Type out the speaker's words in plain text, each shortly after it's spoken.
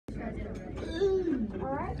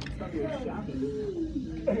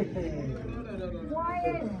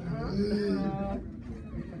Quiet.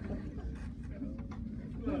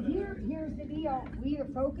 Here's the deal. We either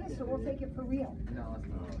focus or we'll take it for real. No, it's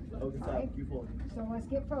not. Focus Right? up. Keep focused. So let's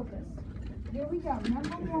get focused. Here we go.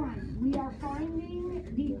 Number one, we are finding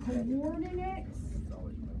the coordinates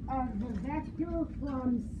of the vector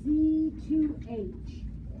from C to H.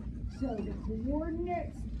 So the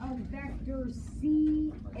coordinates of vector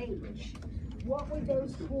CH. What would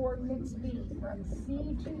those coordinates be from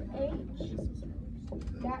C to H?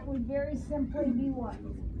 That would very simply be what?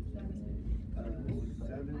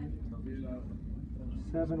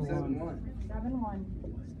 7, 1. 7, 1.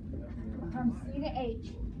 From C to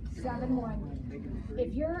H, 7, 1.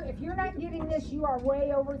 If you're not getting this, you are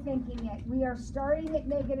way overthinking it. We are starting at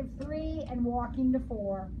 -3 and walking to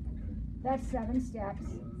 4. That's 7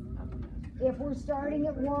 steps. If we're starting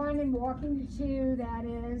at 1 and walking to 2, that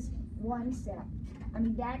is 1 step. I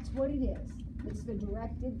mean, that's what it is. It's the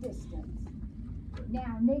directed distance.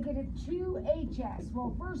 Now, -2HS.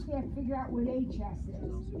 Well, first we have to figure out what HS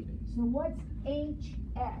is. So what's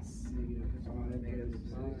HS?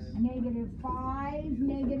 -5,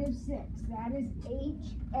 -6. That is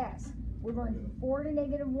HS. We're going from 4 to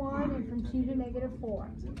 -1 and from 2 to -4.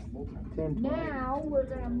 10, Now we're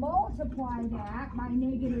going to multiply that by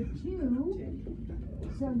 -2.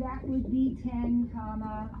 So that would be 10,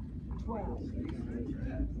 12.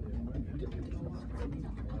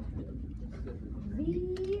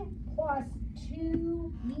 V plus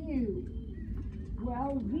 2U.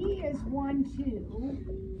 Well, V is 1, 2.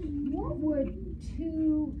 What would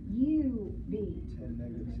 2U be?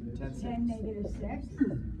 10, -6.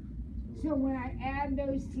 So when I add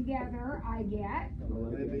those together, I get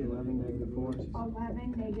 11, -4.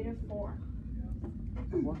 11, -4.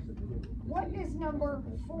 What does number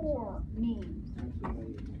 4 mean?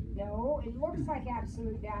 No, it looks like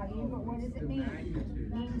absolute value, but what does it mean?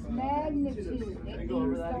 It means magnitude. It means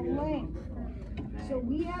the length. So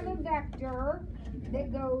we have a vector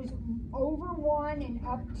that goes over 1 and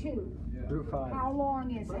up 2. Root 5. How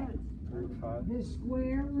long is it? Root 5. The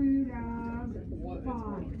square root of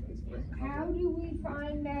 5. How do we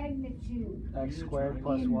find magnitude? X squared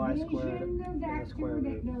plus y squared. Envision the vector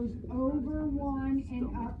that goes over 1 and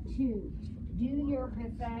up 2. Do your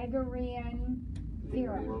Pythagorean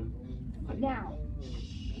theorem. Now,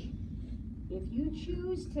 if you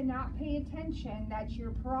choose to not pay attention, that's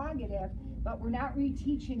your prerogative, but we're not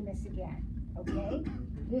reteaching this again, okay?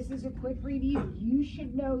 This is a quick review. You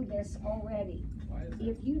should know this already.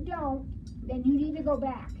 If you don't, then you need to go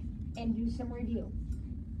back and do some review.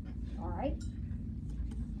 All right?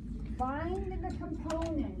 Find the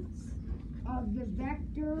components of the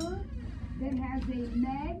vector that has a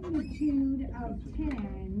magnitude of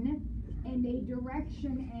 10 and a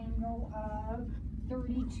direction angle of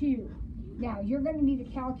 32. Now, you're going to need a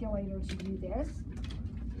calculator to do this,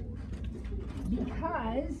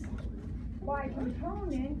 because by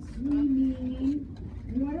components, we mean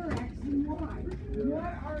what are X and Y?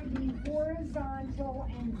 What are the horizontal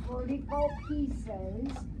and vertical pieces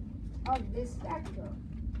of this vector?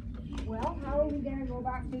 Well, how are we going to go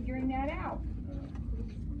about figuring that out?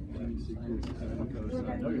 We're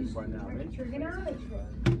going to use trigonometry.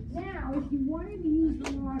 Now, if you wanted to use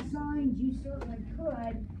the law of sines, you certainly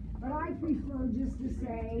could, but I prefer just to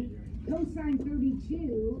say cosine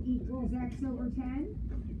 32 equals x over 10.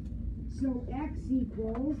 So x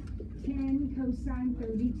equals 10 cosine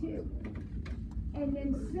 32. And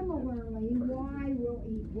then similarly, y will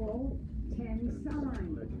equal 10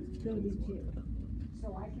 sine 32. So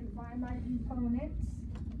I can find my components.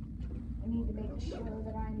 I need to make sure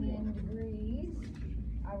that I'm in degrees.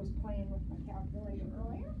 I was playing with my calculator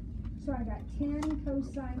earlier. So I got 10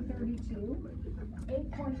 cosine 32,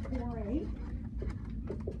 8.48.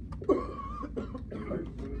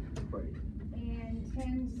 And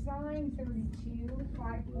 10 sine 32,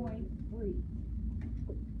 5.3.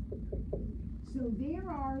 So there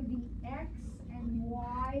are the x and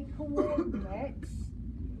y coordinates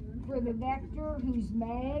for the vector whose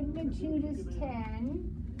magnitude is 10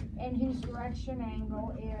 and whose direction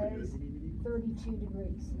angle is 32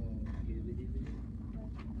 degrees.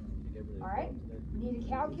 All right, need a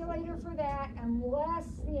calculator for that, unless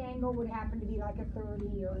the angle would happen to be like a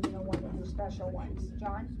 30 or, you know, one of your special ones.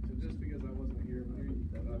 John? So just because I wasn't here,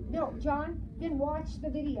 No, John, then watch the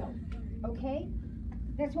video, okay?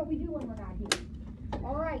 That's what we do when we're not here.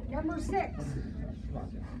 All right, number 6.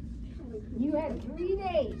 You had 3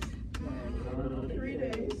 days. 3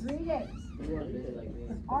 days. 3 days.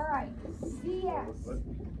 All right, CS.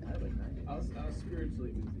 I was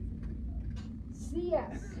spiritually busy.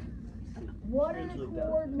 CS. What are the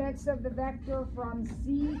coordinates of the vector from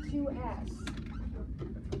C to S?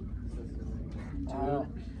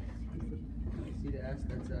 C to S,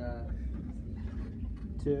 that's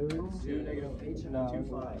 2. 2 negative 8. No. 2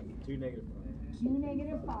 5. 2 negative 5. 2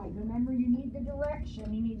 negative 5. Remember, you need the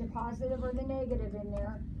direction. You need the positive or the negative in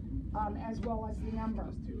there, as well as the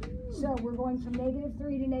number. So we're going from negative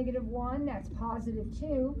 3 to negative 1, that's positive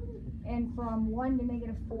 2. And from 1 to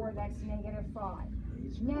negative 4, that's negative 5.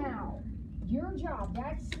 Now, your job,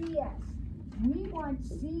 that's CS. We want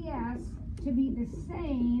CS to be the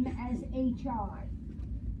same as HI.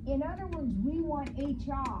 In other words, we want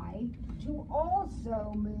HI to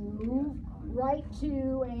also move right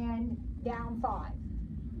 2 and down 5.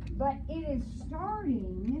 But it is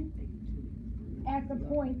starting at the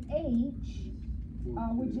point H,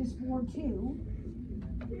 which is 4, 2.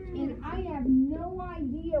 And I have no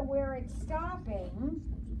idea where it's stopping,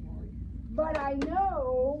 but I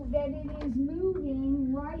know that it is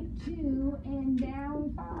moving right 2 and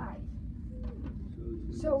down 5.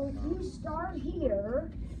 So if you start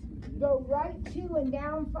here, go right 2 and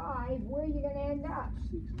down 5, where are you going to end up?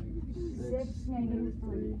 6 negative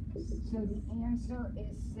 3. So the answer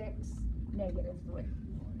is 6 negative 3.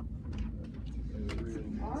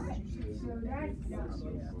 Alright, so that's done.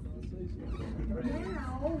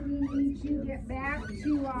 Now we need to get back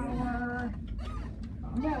to our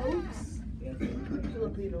notes.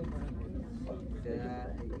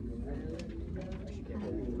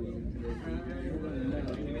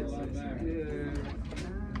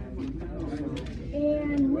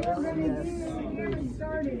 And we're going to do, we haven't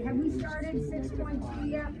started. Have we started 6.2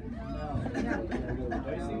 yet? No.